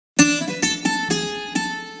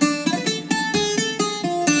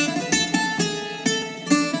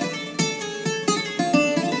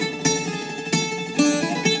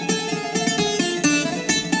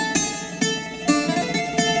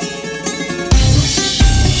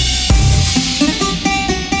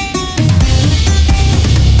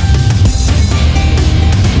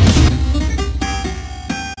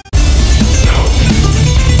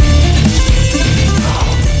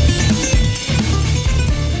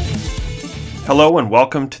Hello and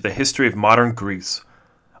welcome to the History of Modern Greece.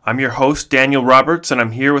 I'm your host Daniel Roberts and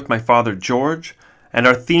I'm here with my father George, and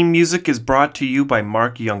our theme music is brought to you by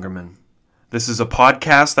Mark Youngerman. This is a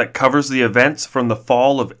podcast that covers the events from the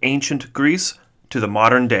fall of ancient Greece to the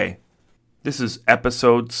modern day. This is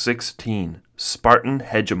episode 16, Spartan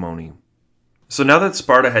Hegemony. So now that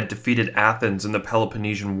Sparta had defeated Athens in the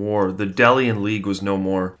Peloponnesian War, the Delian League was no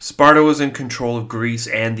more. Sparta was in control of Greece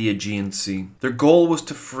and the Aegean Sea. Their goal was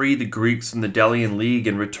to free the Greeks from the Delian League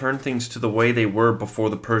and return things to the way they were before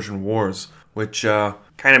the Persian Wars, which kind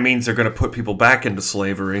of means they're going to put people back into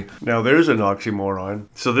slavery. Now there's an oxymoron.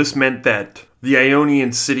 So this meant that the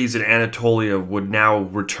Ionian cities in Anatolia would now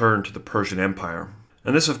return to the Persian Empire.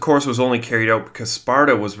 And this, of course, was only carried out because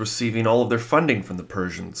Sparta was receiving all of their funding from the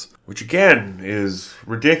Persians, which again is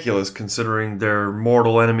ridiculous considering their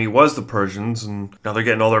mortal enemy was the Persians, and now they're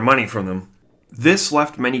getting all their money from them. This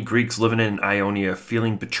left many Greeks living in Ionia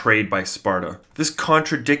feeling betrayed by Sparta. This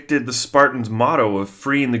contradicted the Spartans' motto of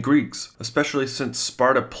freeing the Greeks, especially since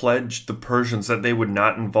Sparta pledged the Persians that they would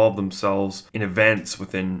not involve themselves in events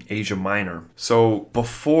within Asia Minor. So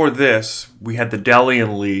before this, we had the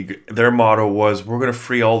Delian League. Their motto was, we're going to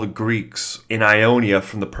free all the Greeks in Ionia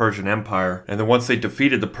from the Persian Empire. And then once they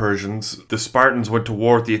defeated the Persians, the Spartans went to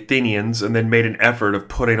war with the Athenians and then made an effort of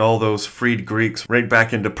putting all those freed Greeks right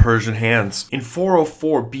back into Persian hands. In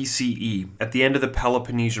 404 BCE, at the end of the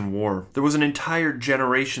Peloponnesian War, there was an entire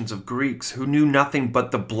generations of Greeks who knew nothing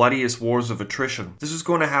but the bloodiest wars of attrition. This was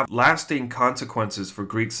going to have lasting consequences for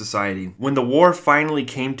Greek society. When the war finally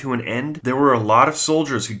came to an end, there were a lot of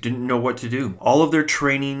soldiers who didn't know what to do. All of their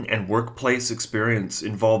training and workplace experience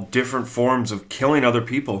involved different forms of killing other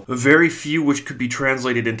people, very few which could be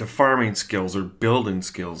translated into farming skills or building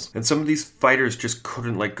skills. And some of these fighters just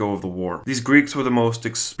couldn't let go of the war. These Greeks were the most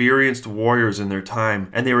experienced warriors in their time,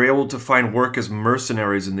 and they were able to find work as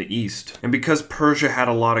mercenaries in the east. And because Persia had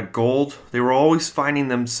a lot of gold, they were always finding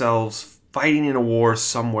themselves fighting in a war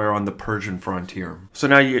somewhere on the Persian frontier. So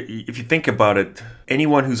now, if you think about it,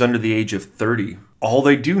 anyone who's under the age of 30, all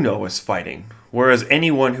they do know is fighting. Whereas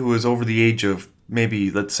anyone who is over the age of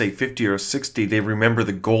maybe, let's say, 50 or 60, they remember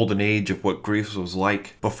the golden age of what Greece was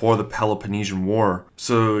like before the Peloponnesian War.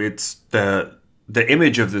 So it's the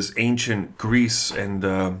image of this ancient Greece and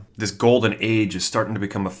this golden age is starting to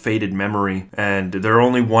become a faded memory, and they're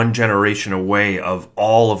only one generation away of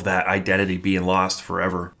all of that identity being lost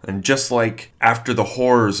forever. And just like after the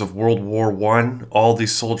horrors of World War I, all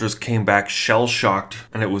these soldiers came back shell-shocked,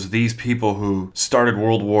 and it was these people who started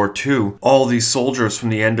World War II. All these soldiers from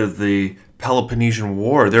the end of the Peloponnesian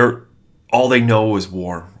War, all they know is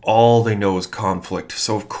war. All they know is conflict.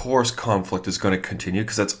 So of course conflict is going to continue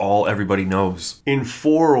because that's all everybody knows. In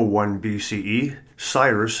 401 BCE,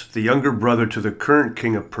 Cyrus, the younger brother to the current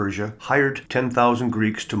king of Persia, hired 10,000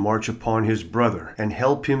 Greeks to march upon his brother and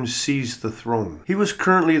help him seize the throne. He was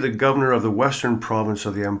currently the governor of the western province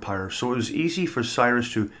of the empire, so it was easy for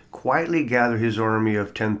Cyrus to quietly gather his army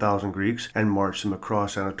of 10,000 Greeks and march them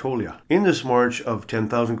across Anatolia. In this march of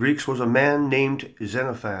 10,000 Greeks was a man named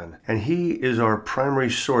Xenophon, and he is our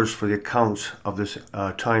primary source for the accounts of this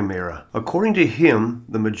time era. According to him,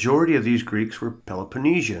 the majority of these Greeks were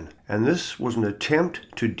Peloponnesian, and this was an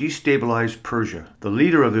attempt to destabilize Persia. The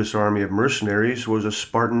leader of this army of mercenaries was a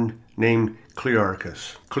Spartan named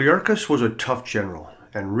Clearchus. Clearchus was a tough general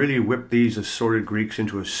and really whipped these assorted Greeks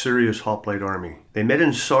into a serious hoplite army. They met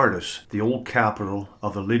in Sardis, the old capital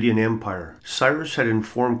of the Lydian Empire. Cyrus had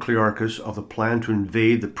informed Clearchus of the plan to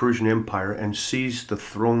invade the Persian Empire and seize the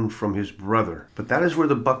throne from his brother. But that is where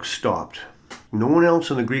the buck stopped. No one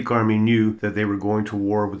else in the Greek army knew that they were going to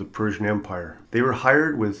war with the Persian Empire. They were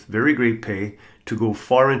hired with very great pay to go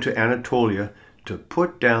far into Anatolia to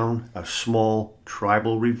put down a small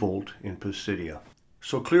tribal revolt in Pisidia.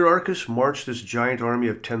 So Clearchus marched this giant army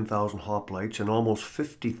of 10,000 hoplites and almost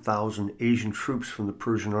 50,000 Asian troops from the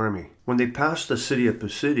Persian army. When they passed the city of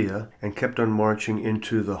Pisidia and kept on marching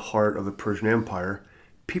into the heart of the Persian Empire,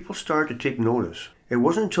 people started to take notice. It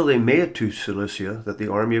wasn't until they made it to Cilicia that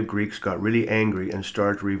the army of Greeks got really angry and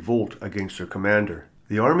started to revolt against their commander.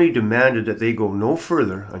 The army demanded that they go no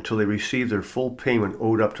further until they received their full payment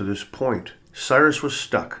owed up to this point. Cyrus was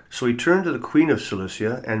stuck, so he turned to the queen of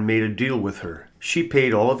Cilicia and made a deal with her. She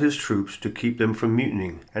paid all of his troops to keep them from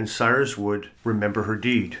mutinying, and Cyrus would remember her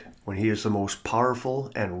deed when he is the most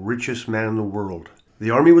powerful and richest man in the world. The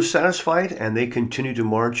army was satisfied, and they continued to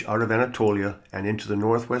march out of Anatolia and into the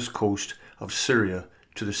northwest coast of Syria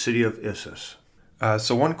to the city of Issus.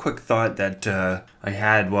 So one quick thought that I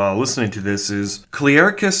had while listening to this is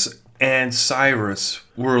Clearchus and Cyrus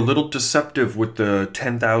were a little deceptive with the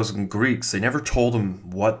 10,000 Greeks. They never told them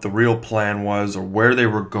what the real plan was or where they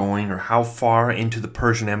were going or how far into the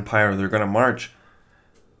Persian Empire they're going to march.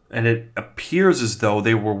 And it appears as though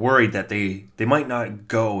they were worried that they might not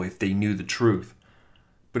go if they knew the truth.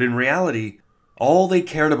 But in reality, all they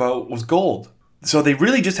cared about was gold. So they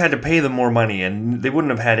really just had to pay them more money, and they wouldn't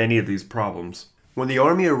have had any of these problems. When the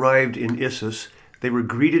army arrived in Issus, they were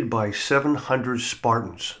greeted by 700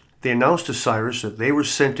 Spartans. They announced to Cyrus that they were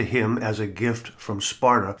sent to him as a gift from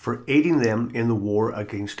Sparta for aiding them in the war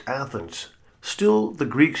against Athens. Still, the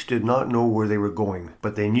Greeks did not know where they were going,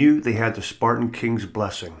 but they knew they had the Spartan king's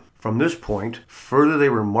blessing. From this point, further they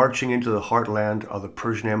were marching into the heartland of the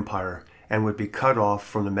Persian Empire and would be cut off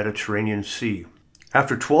from the Mediterranean Sea.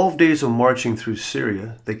 After 12 days of marching through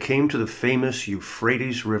Syria, they came to the famous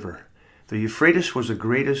Euphrates River. The Euphrates was the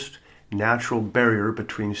greatest natural barrier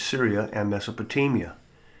between Syria and Mesopotamia.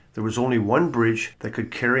 There was only one bridge that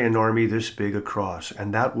could carry an army this big across,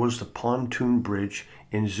 and that was the pontoon bridge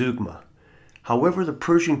in Zeugma. However, the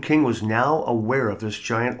Persian king was now aware of this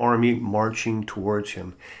giant army marching towards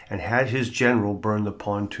him and had his general burn the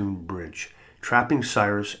pontoon bridge, trapping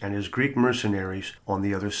Cyrus and his Greek mercenaries on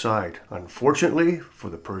the other side. Unfortunately for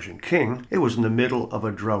the Persian king, it was in the middle of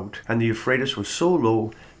a drought, and the Euphrates was so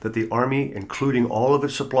low that the army, including all of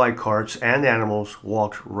its supply carts and animals,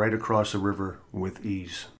 walked right across the river with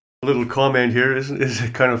ease. A little comment here, isn't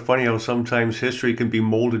it kind of funny how sometimes history can be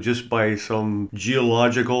molded just by some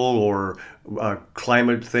geological or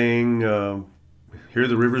climate thing? Here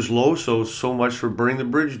the river's low, so much for burning the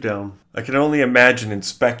bridge down. I can only imagine and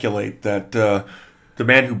speculate that the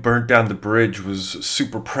man who burnt down the bridge was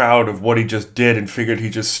super proud of what he just did and figured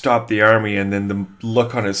he just stopped the army, and then the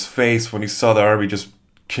look on his face when he saw the army just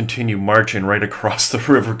continue marching right across the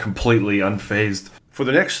river completely unfazed. For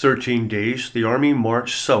the next 13 days, the army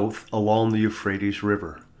marched south along the Euphrates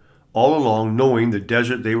River, all along knowing the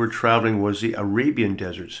desert they were traveling was the Arabian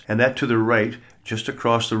deserts, and that to the right, just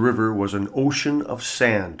across the river, was an ocean of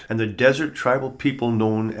sand, and the desert tribal people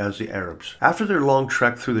known as the Arabs. After their long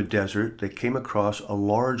trek through the desert, they came across a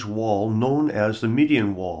large wall known as the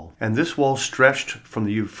Median Wall, and this wall stretched from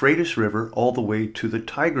the Euphrates River all the way to the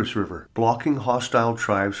Tigris River, blocking hostile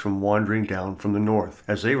tribes from wandering down from the north,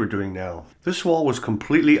 as they were doing now. This wall was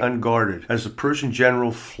completely unguarded, as the Persian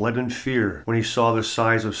general fled in fear when he saw the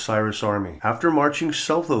size of Cyrus' army. After marching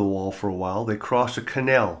south of the wall for a while, they crossed a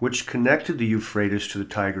canal which connected the Euphrates to the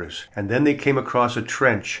Tigris, and then they came across a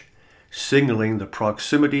trench, signaling the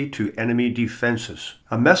proximity to enemy defenses.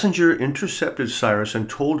 A messenger intercepted Cyrus and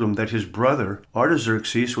told him that his brother,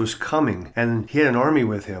 Artaxerxes, was coming, and he had an army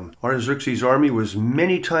with him. Artaxerxes' army was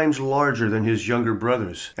many times larger than his younger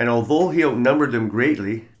brothers, and although he outnumbered them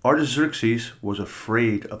greatly, Artaxerxes was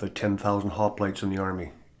afraid of the 10,000 hoplites in the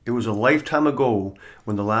army. It was a lifetime ago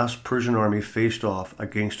when the last Persian army faced off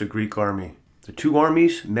against a Greek army. The two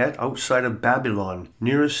armies met outside of Babylon,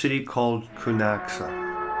 near a city called Cunaxa.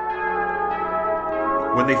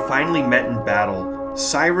 When they finally met in battle,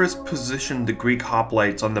 Cyrus positioned the Greek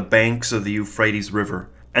hoplites on the banks of the Euphrates River,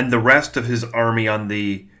 and the rest of his army on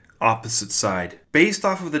the opposite side. Based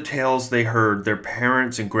off of the tales they heard their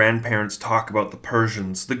parents and grandparents talk about the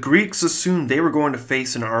Persians, the Greeks assumed they were going to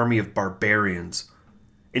face an army of barbarians.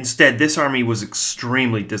 Instead, this army was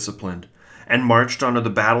extremely disciplined and marched onto the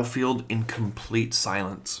battlefield in complete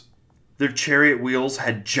silence. Their chariot wheels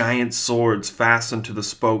had giant swords fastened to the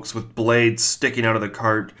spokes with blades sticking out of the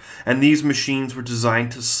cart, and these machines were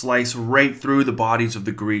designed to slice right through the bodies of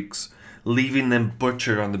the Greeks, leaving them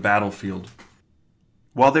butchered on the battlefield.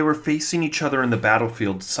 While they were facing each other in the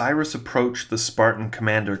battlefield, Cyrus approached the Spartan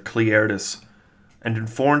commander Clearchus and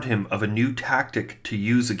informed him of a new tactic to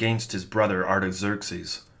use against his brother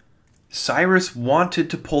Artaxerxes. Cyrus wanted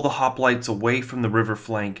to pull the hoplites away from the river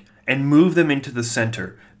flank and move them into the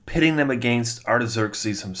center, pitting them against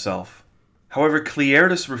Artaxerxes himself. However,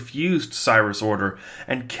 Clearchus refused Cyrus' order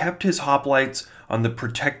and kept his hoplites on the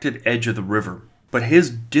protected edge of the river. But his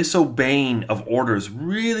disobeying of orders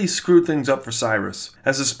really screwed things up for Cyrus.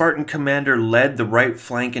 As the Spartan commander led the right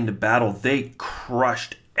flank into battle, they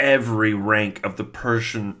crushed every rank of the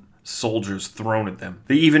Persian soldiers thrown at them.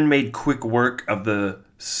 They even made quick work of the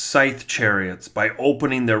scythe chariots by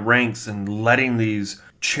opening their ranks and letting these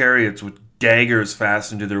chariots with daggers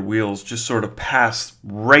fastened to their wheels just sort of pass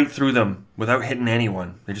right through them without hitting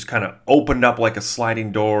anyone. They just kind of opened up like a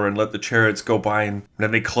sliding door and let the chariots go by, and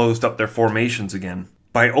then they closed up their formations again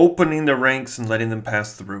by opening their ranks and letting them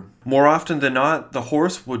pass through. More often than not, the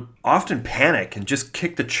horse would often panic and just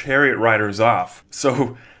kick the chariot riders off.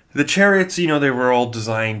 So the chariots, they were all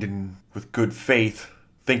designed with good faith,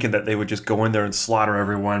 thinking that they would just go in there and slaughter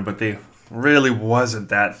everyone, but they really wasn't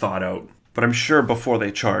that thought out. But I'm sure before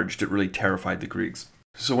they charged, it really terrified the Greeks.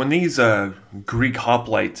 So when these Greek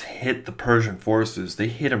hoplites hit the Persian forces, they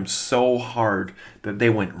hit them so hard that they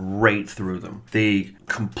went right through them. They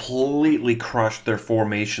completely crushed their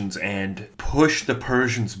formations and pushed the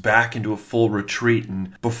Persians back into a full retreat.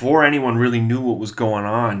 And before anyone really knew what was going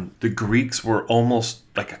on, the Greeks were almost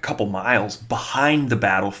like a couple miles behind the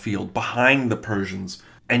battlefield, behind the Persians.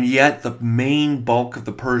 And yet the main bulk of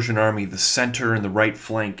the Persian army, the center and the right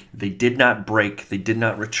flank, they did not break, they did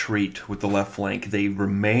not retreat with the left flank. They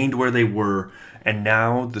remained where they were, and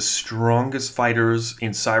now the strongest fighters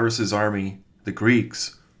in Cyrus's army, the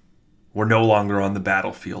Greeks, were no longer on the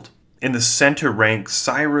battlefield. In the center ranks,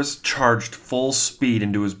 Cyrus charged full speed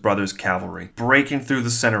into his brother's cavalry, breaking through the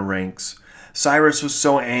center ranks. Cyrus was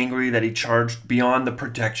so angry that he charged beyond the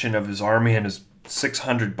protection of his army and his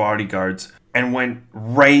 600 bodyguards, and went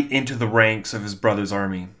right into the ranks of his brother's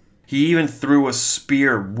army. He even threw a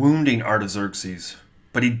spear, wounding Artaxerxes,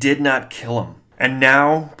 but he did not kill him. And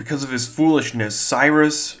now, because of his foolishness,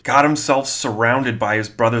 Cyrus got himself surrounded by his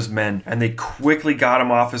brother's men, and they quickly got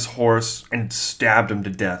him off his horse and stabbed him to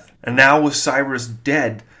death. And now with Cyrus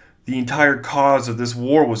dead, the entire cause of this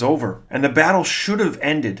war was over, and the battle should have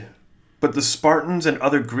ended. But the Spartans and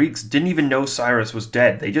other Greeks didn't even know Cyrus was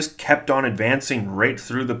dead. They just kept on advancing right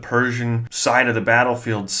through the Persian side of the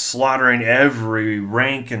battlefield, slaughtering every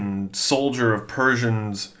rank and soldier of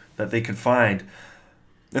Persians that they could find.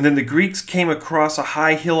 And then the Greeks came across a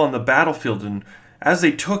high hill on the battlefield, and as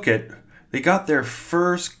they took it, they got their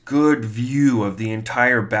first good view of the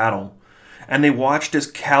entire battle. And they watched as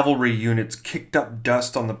cavalry units kicked up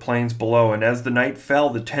dust on the plains below, and as the night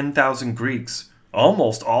fell, the 10,000 Greeks,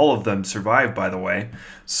 almost all of them survived, by the way,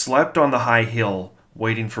 slept on the high hill,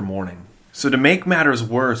 waiting for morning. So to make matters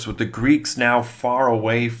worse, with the Greeks now far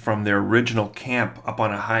away from their original camp up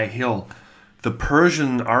on a high hill, the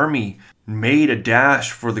Persian army made a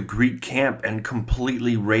dash for the Greek camp and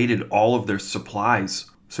completely raided all of their supplies.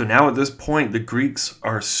 So now at this point, the Greeks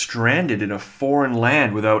are stranded in a foreign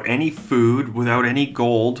land without any food, without any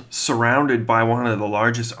gold, surrounded by one of the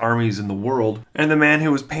largest armies in the world, and the man who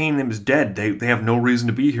was paying them is dead. They have no reason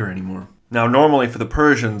to be here anymore. Now, normally for the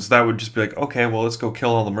Persians, that would just be like, okay, well, let's go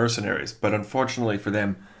kill all the mercenaries. But unfortunately for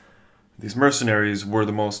them, these mercenaries were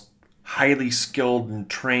the most highly skilled and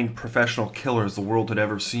trained professional killers the world had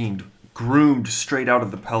ever seen, groomed straight out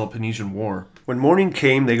of the Peloponnesian War. When morning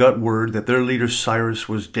came, they got word that their leader Cyrus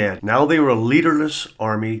was dead. Now they were a leaderless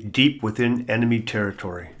army deep within enemy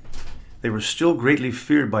territory. They were still greatly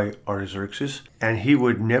feared by Artaxerxes, and he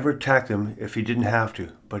would never attack them if he didn't have to.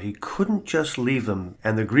 But he couldn't just leave them,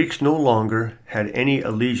 and the Greeks no longer had any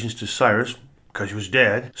allegiance to Cyrus, because he was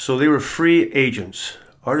dead, so they were free agents.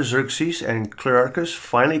 Artaxerxes and Clearchus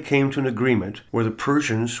finally came to an agreement where the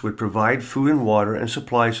Persians would provide food and water and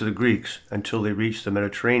supplies to the Greeks until they reached the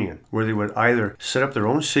Mediterranean, where they would either set up their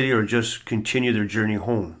own city or just continue their journey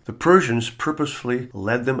home. The Persians purposefully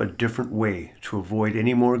led them a different way to avoid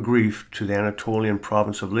any more grief to the Anatolian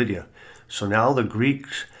province of Lydia. So now the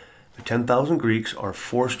Greeks, the 10,000 Greeks, are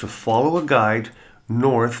forced to follow a guide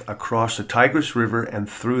north across the Tigris River and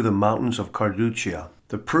through the mountains of Carduccia.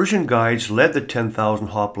 The Persian guides led the 10,000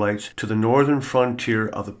 hoplites to the northern frontier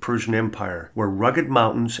of the Persian Empire, where rugged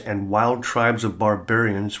mountains and wild tribes of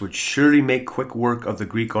barbarians would surely make quick work of the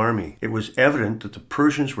Greek army. It was evident that the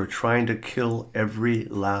Persians were trying to kill every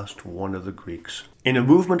last one of the Greeks. In a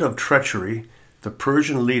movement of treachery, the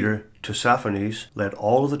Persian leader Tissaphernes led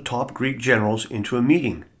all of the top Greek generals into a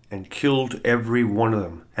meeting and killed every one of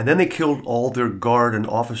them. And then they killed all their guard and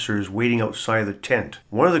officers waiting outside the tent.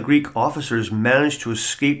 One of the Greek officers managed to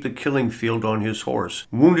escape the killing field on his horse,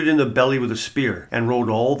 wounded in the belly with a spear, and rode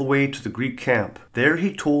all the way to the Greek camp. There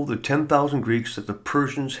he told the 10,000 Greeks that the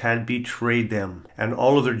Persians had betrayed them, and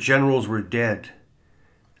all of their generals were dead.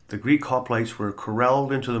 The Greek hoplites were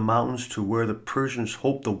corralled into the mountains to where the Persians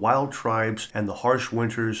hoped the wild tribes and the harsh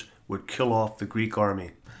winters would kill off the Greek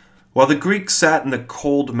army. While the Greeks sat in the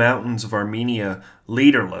cold mountains of Armenia,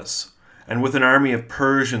 leaderless, and with an army of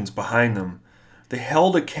Persians behind them, they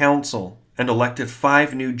held a council and elected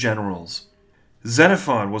 5 new generals.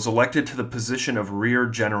 Xenophon was elected to the position of rear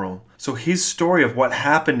general, so his story of what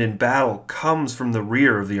happened in battle comes from the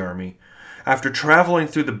rear of the army. After traveling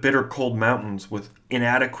through the bitter cold mountains with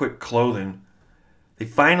inadequate clothing, they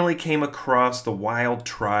finally came across the wild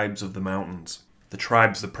tribes of the mountains, the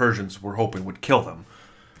tribes the Persians were hoping would kill them.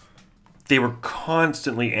 They were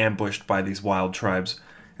constantly ambushed by these wild tribes,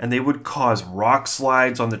 and they would cause rock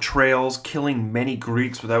slides on the trails, killing many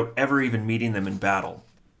Greeks without ever even meeting them in battle.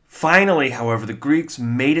 Finally, however, the Greeks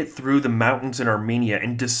made it through the mountains in Armenia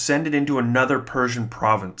and descended into another Persian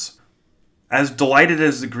province. As delighted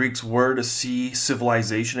as the Greeks were to see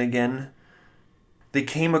civilization again, they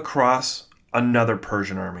came across another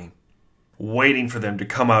Persian army, waiting for them to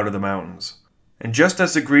come out of the mountains. And just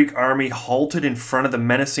as the Greek army halted in front of the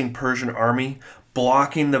menacing Persian army,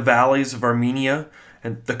 blocking the valleys of Armenia,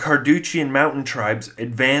 and the Carduchian mountain tribes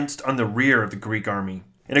advanced on the rear of the Greek army.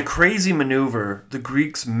 In a crazy maneuver, the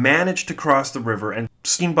Greeks managed to cross the river and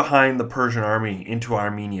sneak behind the Persian army into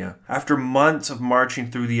Armenia. After months of marching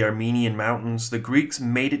through the Armenian mountains, the Greeks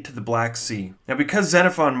made it to the Black Sea. Now, because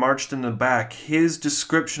Xenophon marched in the back, his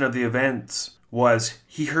description of the events was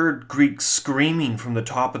he heard Greeks screaming from the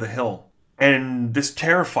top of the hill. And this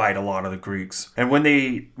terrified a lot of the Greeks. And when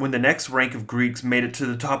the next rank of Greeks made it to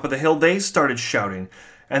the top of the hill, they started shouting.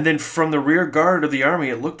 And then from the rear guard of the army,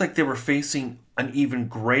 it looked like they were facing an even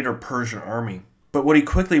greater Persian army. But what he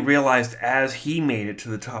quickly realized as he made it to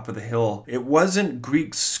the top of the hill, it wasn't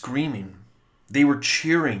Greeks screaming. They were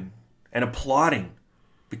cheering and applauding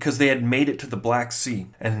because they had made it to the Black Sea.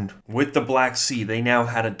 And with the Black Sea, they now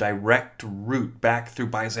had a direct route back through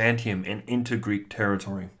Byzantium and into Greek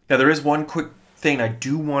territory. Now, there is one quick thing I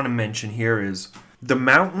do want to mention here is the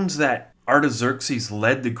mountains that Artaxerxes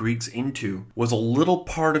led the Greeks into was a little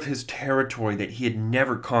part of his territory that he had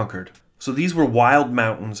never conquered. So these were wild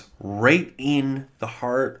mountains right in the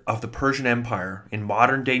heart of the Persian Empire in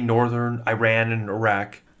modern-day northern Iran and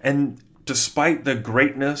Iraq. And despite the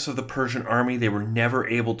greatness of the Persian army, they were never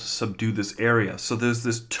able to subdue this area. So there's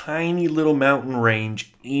this tiny little mountain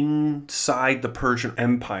range inside the Persian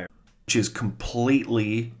Empire, which is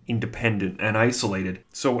completely independent and isolated.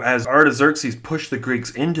 So as Artaxerxes pushed the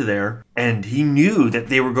Greeks into there, and he knew that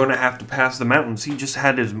they were going to have to pass the mountains, he just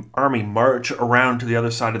had his army march around to the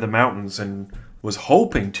other side of the mountains and was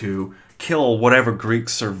hoping to kill whatever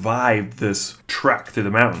Greeks survived this trek through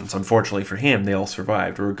the mountains. Unfortunately for him, they all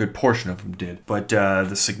survived, or a good portion of them did. But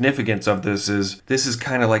the significance of this is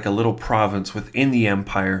kind of like a little province within the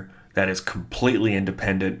empire that is completely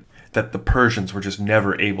independent, that the Persians were just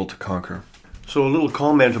never able to conquer. So a little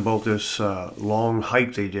comment about this long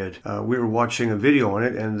hike they did. We were watching a video on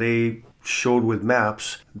it, and they showed with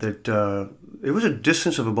maps that it was a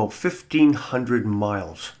distance of about 1,500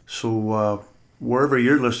 miles. So wherever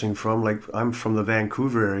you're listening from, like I'm from the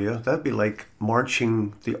Vancouver area, that'd be like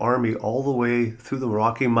marching the army all the way through the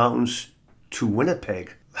Rocky Mountains to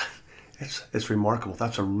Winnipeg. It's remarkable.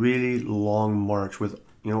 That's a really long march with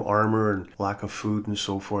armor and lack of food and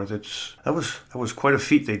so forth. That was quite a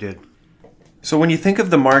feat they did. So when you think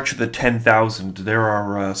of the March of the 10,000, there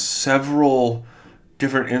are several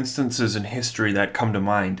different instances in history that come to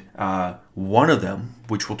mind. One of them,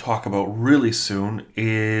 which we'll talk about really soon,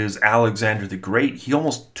 is Alexander the Great. He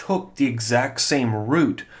almost took the exact same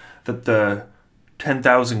route that the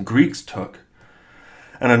 10,000 Greeks took.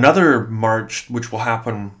 And another march, which will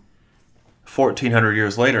happen 1,400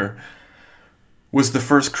 years later, was the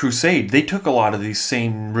First Crusade. They took a lot of these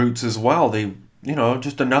same routes as well. They,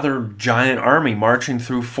 just another giant army marching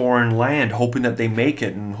through foreign land, hoping that they make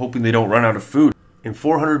it and hoping they don't run out of food. In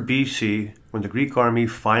 400 BC, when the Greek army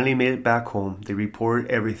finally made it back home, they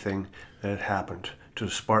reported everything that had happened to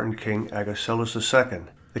the Spartan king Agesilaus II.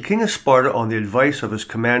 The king of Sparta, on the advice of his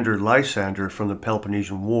commander Lysander from the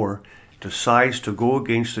Peloponnesian War, decides to go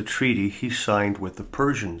against the treaty he signed with the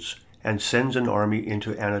Persians and sends an army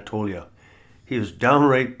into Anatolia. He is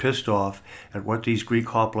downright pissed off at what these Greek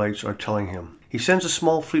hoplites are telling him. He sends a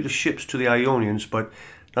small fleet of ships to the Ionians, but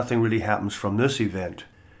nothing really happens from this event.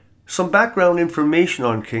 Some background information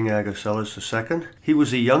on King Agesilaus II. He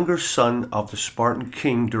was the younger son of the Spartan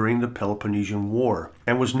king during the Peloponnesian War,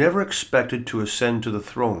 and was never expected to ascend to the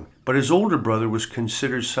throne. But his older brother was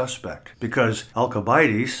considered suspect, because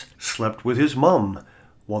Alcibiades slept with his mum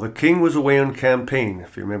while the king was away on campaign,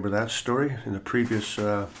 if you remember that story in the previous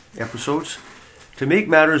episodes. To make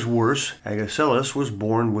matters worse, Agesilaus was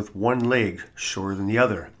born with one leg shorter than the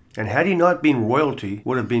other, and had he not been royalty,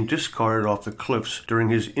 would have been discarded off the cliffs during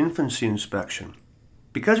his infancy inspection.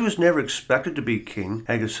 Because he was never expected to be king,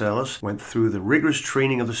 Agesilaus went through the rigorous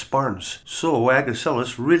training of the Spartans. So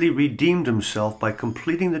Agesilaus really redeemed himself by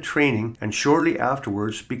completing the training, and shortly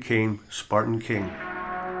afterwards became Spartan king.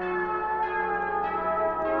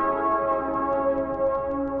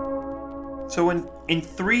 So in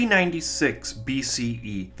 396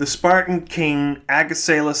 BCE, the Spartan king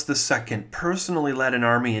Agesilaus II personally led an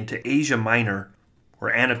army into Asia Minor,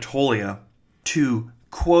 or Anatolia, to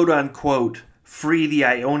quote-unquote free the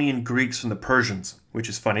Ionian Greeks from the Persians, which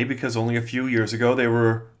is funny because only a few years ago they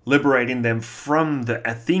were liberating them from the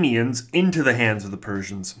Athenians into the hands of the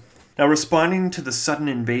Persians. Now, responding to the sudden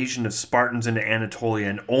invasion of Spartans into Anatolia,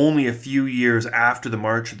 and only a few years after the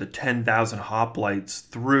march of the 10,000 hoplites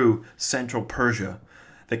through central Persia,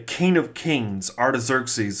 the king of kings,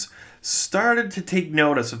 Artaxerxes, started to take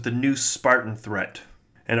notice of the new Spartan threat.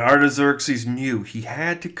 And Artaxerxes knew he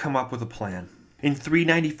had to come up with a plan. In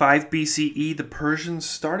 395 BCE, the Persians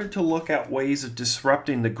started to look at ways of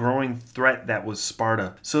disrupting the growing threat that was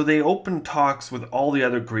Sparta. So they opened talks with all the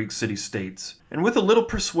other Greek city-states. And with a little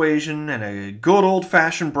persuasion and a good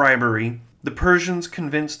old-fashioned bribery, the Persians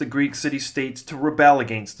convinced the Greek city-states to rebel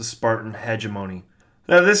against the Spartan hegemony.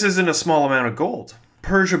 Now, this isn't a small amount of gold.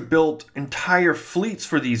 Persia built entire fleets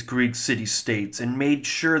for these Greek city-states and made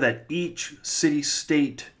sure that each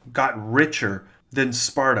city-state got richer than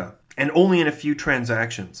Sparta, and only in a few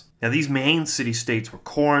transactions. Now, these main city-states were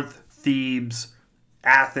Corinth, Thebes,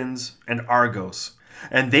 Athens, and Argos.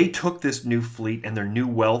 And they took this new fleet and their new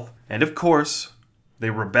wealth, and of course, they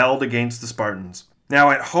rebelled against the Spartans. Now,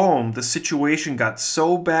 at home, the situation got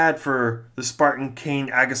so bad for the Spartan king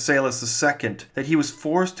Agesilaus II that he was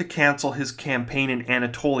forced to cancel his campaign in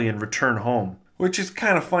Anatolia and return home. Which is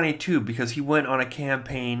kind of funny too, because he went on a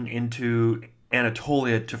campaign into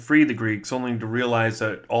Anatolia to free the Greeks, only to realize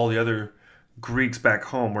that all the other Greeks back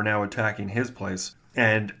home were now attacking his place.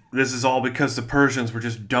 And this is all because the Persians were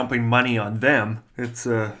just dumping money on them. It's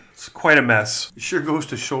quite a mess. It sure goes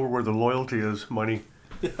to show where the loyalty is, money.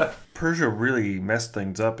 Yeah. Persia really messed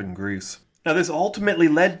things up in Greece. Now, this ultimately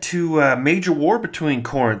led to a major war between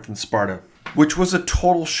Corinth and Sparta, which was a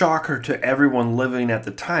total shocker to everyone living at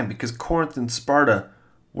the time, because Corinth and Sparta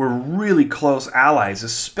were really close allies,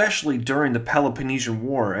 especially during the Peloponnesian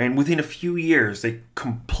War, and within a few years, they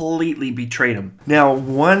completely betrayed them. Now,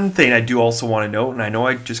 one thing I do also want to note, and I know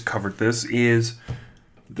I just covered this, is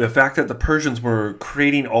the fact that the Persians were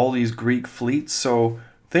creating all these Greek fleets. So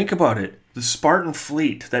think about it. The Spartan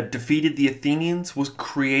fleet that defeated the Athenians was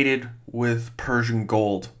created with Persian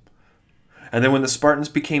gold. And then when the Spartans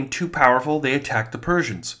became too powerful, they attacked the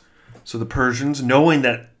Persians. So the Persians, knowing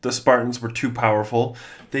that the Spartans were too powerful,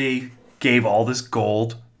 they gave all this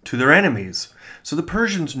gold to their enemies. So the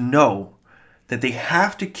Persians know that they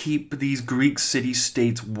have to keep these Greek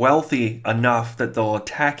city-states wealthy enough that they'll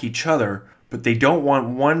attack each other, but they don't want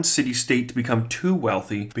one city-state to become too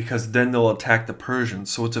wealthy, because then they'll attack the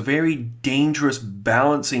Persians. So it's a very dangerous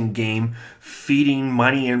balancing game, feeding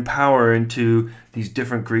money and power into these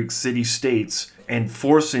different Greek city-states and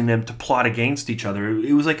forcing them to plot against each other.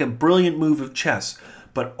 It was like a brilliant move of chess.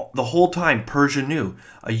 But the whole time, Persia knew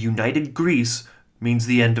a united Greece means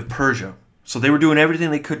the end of Persia. So they were doing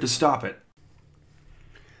everything they could to stop it.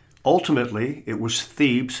 Ultimately, it was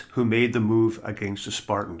Thebes who made the move against the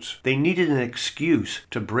Spartans. They needed an excuse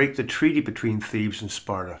to break the treaty between Thebes and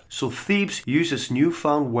Sparta. So Thebes used its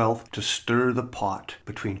newfound wealth to stir the pot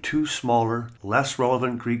between two smaller, less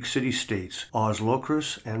relevant Greek city-states,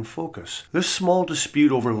 Oslochris and Phocis. This small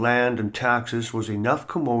dispute over land and taxes was enough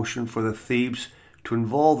commotion for the Thebes to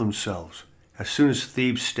involve themselves. As soon as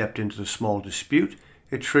Thebes stepped into the small dispute,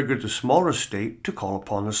 it triggered the smaller state to call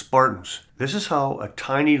upon the Spartans. This is how a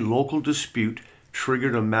tiny local dispute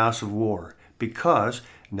triggered a massive war, because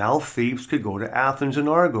now Thebes could go to Athens and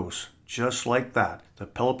Argos. Just like that, the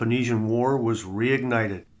Peloponnesian War was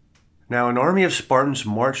reignited. Now an army of Spartans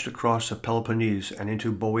marched across the Peloponnese and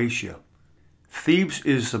into Boeotia. Thebes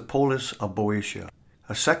is the polis of Boeotia.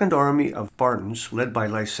 A second army of Spartans, led by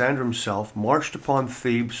Lysander himself, marched upon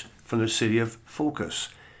Thebes from the city of Phocis.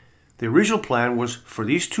 The original plan was for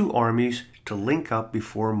these two armies to link up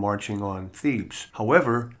before marching on Thebes.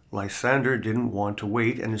 However, Lysander didn't want to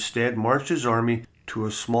wait and instead marched his army to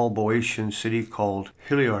a small Boeotian city called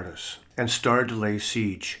Heliartus and started to lay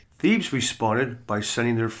siege. Thebes responded by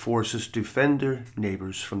sending their forces to defend their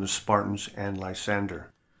neighbors from the Spartans and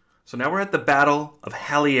Lysander. So now we're at the Battle of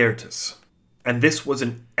Haliartus, and this was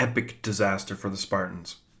an epic disaster for the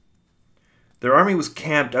Spartans. Their army was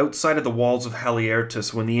camped outside of the walls of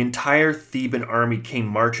Haliartus when the entire Theban army came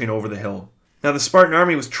marching over the hill. Now the Spartan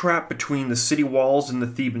army was trapped between the city walls and the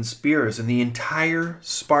Theban spears, and the entire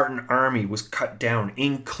Spartan army was cut down,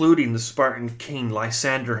 including the Spartan king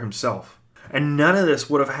Lysander himself. And none of this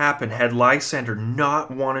would have happened had Lysander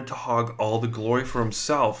not wanted to hog all the glory for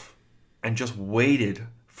himself and just waited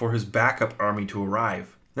for his backup army to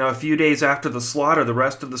arrive. Now, a few days after the slaughter, the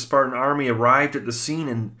rest of the Spartan army arrived at the scene,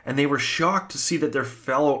 and they were shocked to see that their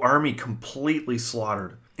fellow army completely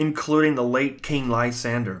slaughtered, including the late King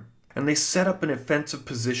Lysander. And they set up an offensive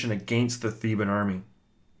position against the Theban army.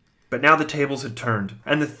 But now the tables had turned,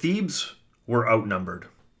 and the Thebes were outnumbered.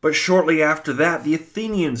 But shortly after that, the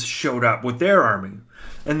Athenians showed up with their army.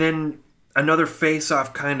 And then another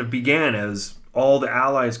face-off kind of began as all the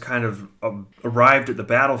allies kind of arrived at the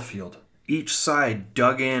battlefield. Each side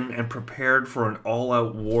dug in and prepared for an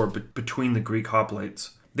all-out war between the Greek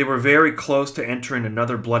hoplites. They were very close to entering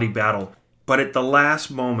another bloody battle, but at the last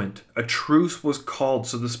moment, a truce was called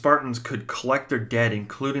so the Spartans could collect their dead,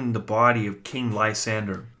 including the body of King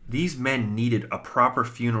Lysander. These men needed a proper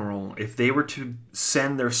funeral if they were to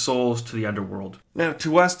send their souls to the underworld. Now,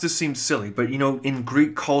 to us, this seems silly, but in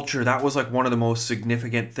Greek culture, that was like one of the most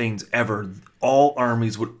significant things ever. All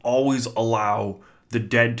armies would always allow the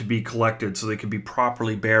dead to be collected so they could be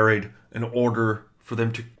properly buried in order for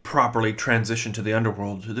them to properly transition to the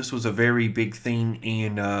underworld. This was a very big thing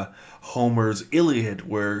in Homer's Iliad,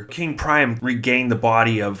 where King Priam regained the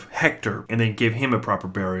body of Hector and then gave him a proper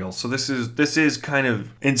burial. So this is kind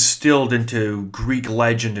of instilled into Greek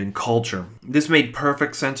legend and culture. This made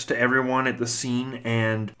perfect sense to everyone at the scene,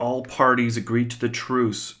 and all parties agreed to the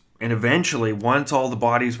truce. And eventually, once all the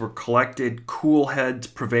bodies were collected, cool heads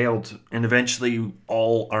prevailed, and eventually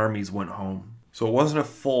all armies went home. So it wasn't a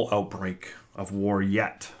full outbreak of war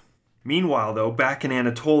yet. Meanwhile, though, back in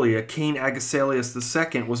Anatolia, King Agesilaus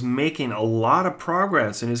II was making a lot of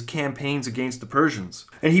progress in his campaigns against the Persians.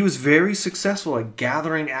 And he was very successful at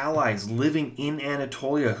gathering allies living in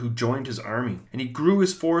Anatolia who joined his army. And he grew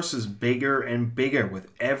his forces bigger and bigger with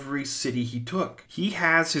every city he took. He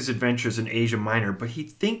has his adventures in Asia Minor, but he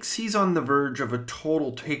thinks he's on the verge of a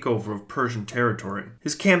total takeover of Persian territory.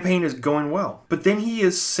 His campaign is going well, but then he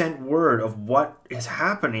is sent word of what is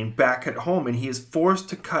happening back at home, and he is forced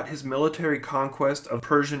to cut his military conquest of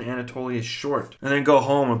Persian Anatolia short, and then go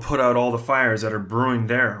home and put out all the fires that are brewing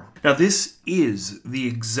there. Now, this is the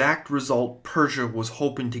exact result Persia was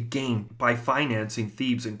hoping to gain by financing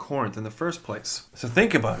Thebes and Corinth in the first place. So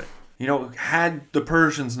think about it. Had the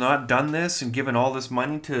Persians not done this and given all this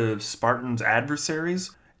money to Spartans'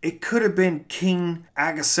 adversaries, it could have been King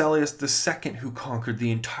Agesilaus II who conquered the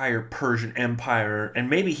entire Persian Empire, and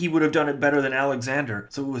maybe he would have done it better than Alexander.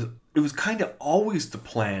 So it was kind of always the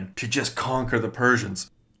plan to just conquer the Persians.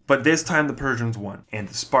 But this time the Persians won, and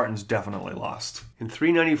the Spartans definitely lost. In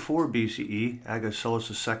 394 BCE, Agesilaus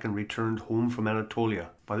II returned home from Anatolia.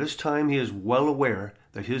 By this time, he is well aware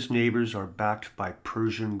that his neighbors are backed by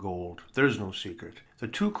Persian gold. There's no secret. The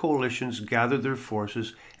two coalitions gathered their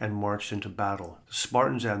forces and marched into battle. The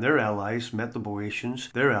Spartans and their allies met the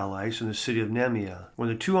Boeotians, their allies, in the city of Nemea. When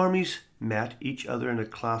the two armies met each other in a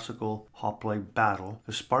classical hoplite battle,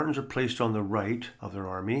 the Spartans are placed on the right of their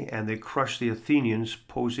army, and they crushed the Athenians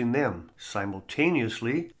opposing them.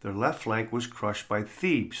 Simultaneously, their left flank was crushed by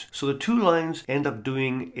Thebes. So the two lines end up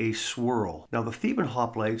doing a swirl. Now the Theban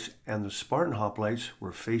hoplites and the Spartan hoplites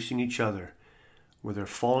were facing each other, with their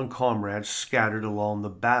fallen comrades scattered along the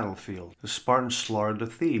battlefield. The Spartans slaughtered the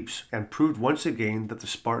Thebes and proved once again that the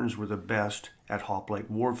Spartans were the best at hoplite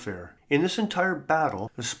warfare. In this entire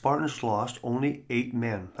battle, the Spartans lost only 8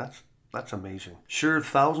 men. That's amazing. Sure,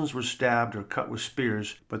 thousands were stabbed or cut with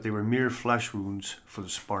spears, but they were mere flesh wounds for the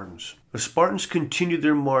Spartans. The Spartans continued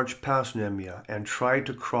their march past Nemea and tried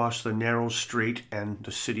to cross the narrow strait and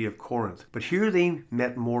the city of Corinth. But here they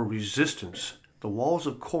met more resistance. The walls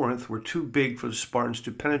of Corinth were too big for the Spartans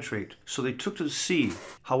to penetrate, so they took to the sea.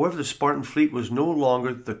 However, the Spartan fleet was no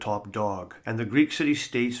longer the top dog, and the Greek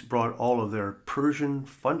city-states brought all of their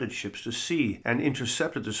Persian-funded ships to sea and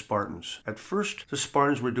intercepted the Spartans. At first, the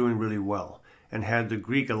Spartans were doing really well and had the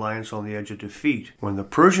Greek alliance on the edge of defeat when the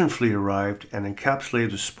Persian fleet arrived and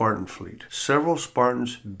encapsulated the Spartan fleet. Several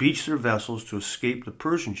Spartans beached their vessels to escape the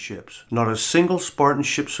Persian ships. Not a single Spartan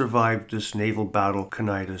ship survived this naval battle,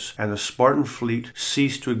 Cnidus, and the Spartan fleet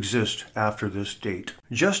ceased to exist after this date.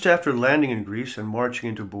 Just after landing in Greece and marching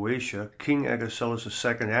into Boeotia, King Agesilaus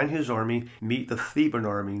II and his army meet the Theban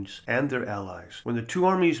armies and their allies. When the two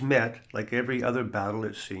armies met, like every other battle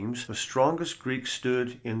it seems, the strongest Greeks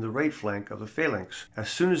stood in the right flank of the phalanx. As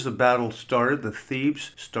soon as the battle started, the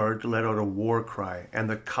Thebes started to let out a war cry, and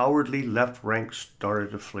the cowardly left rank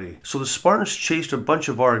started to flee. So the Spartans chased a bunch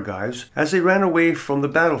of Argives as they ran away from the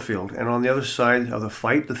battlefield, and on the other side of the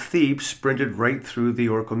fight, the Thebes sprinted right through the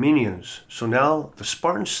Orchomenians. So now the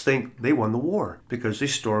Spartans think they won the war, because they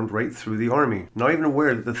stormed right through the army, not even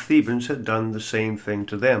aware that the Thebans had done the same thing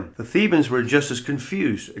to them. The Thebans were just as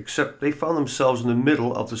confused, except they found themselves in the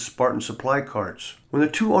middle of the Spartan supply carts. When the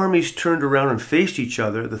two armies turned around and faced each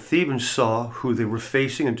other, the Thebans saw who they were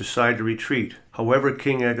facing and decided to retreat. However,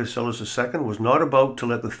 King Agesilaus II was not about to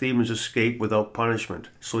let the Thebans escape without punishment,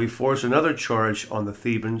 so he forced another charge on the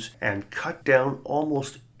Thebans and cut down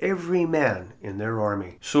almost every man in their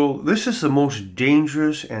army. So this is the most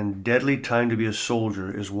dangerous and deadly time to be a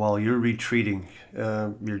soldier, is while you're retreating.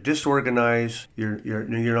 You're disorganized. You're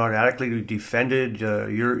not adequately defended.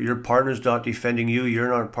 Your partner's not defending you. You're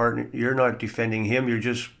not defending him. You're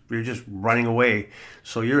just running away.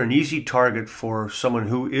 So you're an easy target for someone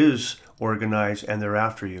who is organized and they're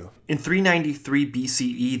after you. In 393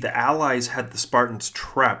 BCE, the Allies had the Spartans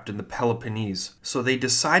trapped in the Peloponnese, so they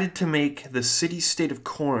decided to make the city-state of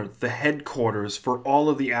Corinth the headquarters for all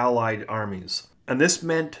of the Allied armies. And this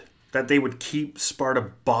meant that they would keep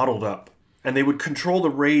Sparta bottled up, and they would control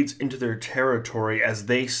the raids into their territory as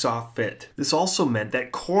they saw fit. This also meant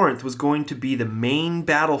that Corinth was going to be the main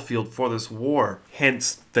battlefield for this war,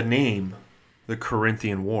 hence the name, the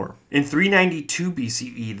Corinthian War. In 392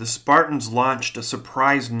 BCE, the Spartans launched a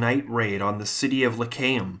surprise night raid on the city of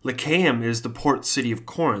Lycaeum. Lycaeum is the port city of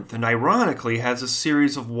Corinth, and ironically has a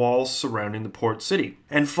series of walls surrounding the port city,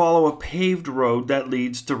 and follow a paved road that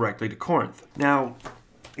leads directly to Corinth. Now,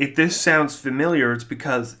 if this sounds familiar, it's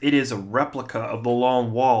because it is a replica of the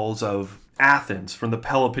long walls of Athens from the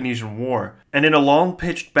Peloponnesian War. And in a long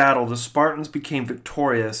pitched battle, the Spartans became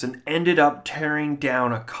victorious and ended up tearing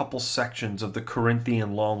down a couple sections of the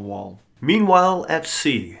Corinthian long wall. Meanwhile, at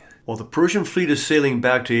sea, while the Persian fleet is sailing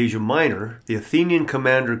back to Asia Minor, the Athenian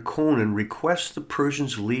commander Conon requests the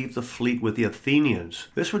Persians leave the fleet with the Athenians.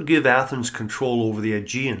 This would give Athens control over the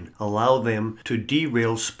Aegean, allow them to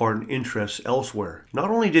derail Spartan interests elsewhere.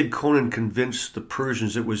 Not only did Conon convince the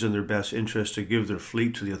Persians it was in their best interest to give their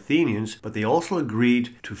fleet to the Athenians, but they also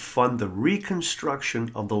agreed to fund the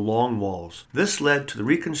reconstruction of the Long Walls. This led to the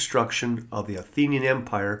reconstruction of the Athenian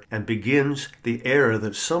Empire and begins the era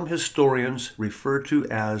that some historians refer to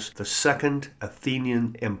as the Second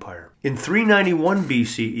Athenian Empire. In 391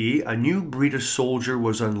 BCE, a new breed of soldier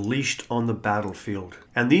was unleashed on the battlefield,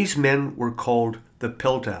 and these men were called the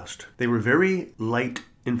Peltast. They were very light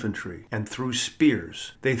infantry and threw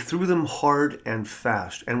spears. They threw them hard and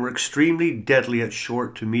fast and were extremely deadly at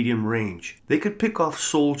short to medium range. They could pick off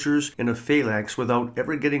soldiers in a phalanx without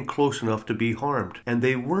ever getting close enough to be harmed, and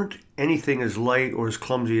they weren't anything as light or as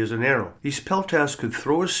clumsy as an arrow. These Peltasts could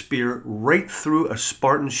throw a spear right through a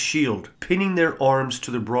Spartan's shield, pinning their arms to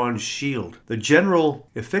the bronze shield. The general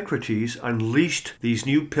Iphicrates unleashed these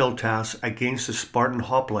new Peltasts against the Spartan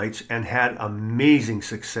hoplites and had amazing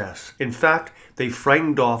success. In fact, they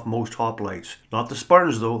frightened off most hoplites. Not the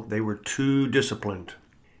Spartans though, they were too disciplined.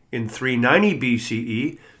 In 390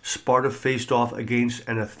 BCE, Sparta faced off against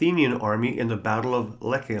an Athenian army in the Battle of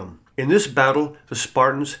Lycaeum. In this battle, the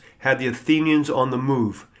Spartans had the Athenians on the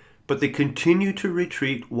move, but they continued to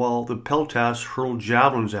retreat while the Peltasts hurled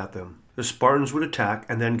javelins at them. The Spartans would attack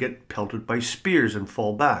and then get pelted by spears and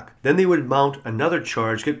fall back. Then they would mount another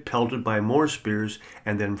charge, get pelted by more spears,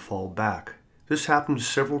 and then fall back. This happened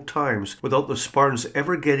several times without the Spartans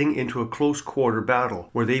ever getting into a close quarter battle,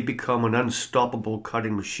 where they become an unstoppable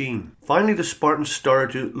cutting machine. Finally, the Spartans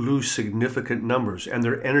started to lose significant numbers, and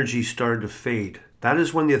their energy started to fade. That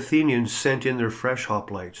is when the Athenians sent in their fresh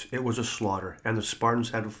hoplites. It was a slaughter, and the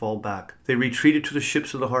Spartans had to fall back. They retreated to the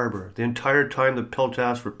ships of the harbor. The entire time the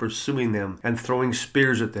Peltasts were pursuing them and throwing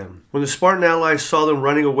spears at them. When the Spartan allies saw them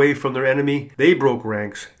running away from their enemy, they broke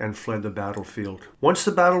ranks and fled the battlefield. Once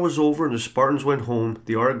the battle was over and the Spartans went home,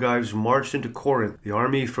 the Argives marched into Corinth. The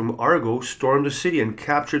army from Argos stormed the city and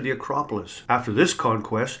captured the Acropolis. After this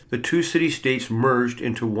conquest, the two city-states merged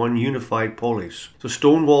into one unified polis. The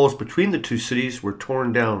stone walls between the two cities were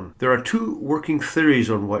torn down. There are two working theories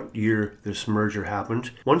on what year this merger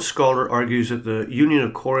happened. One scholar argues that the union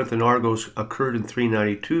of Corinth and Argos occurred in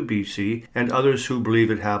 392 BC, and others who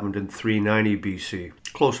believe it happened in 390 BC.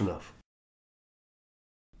 Close enough.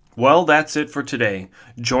 Well, that's it for today.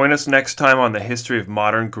 Join us next time on the history of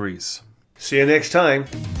modern Greece. See you next time.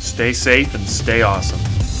 Stay safe and stay awesome.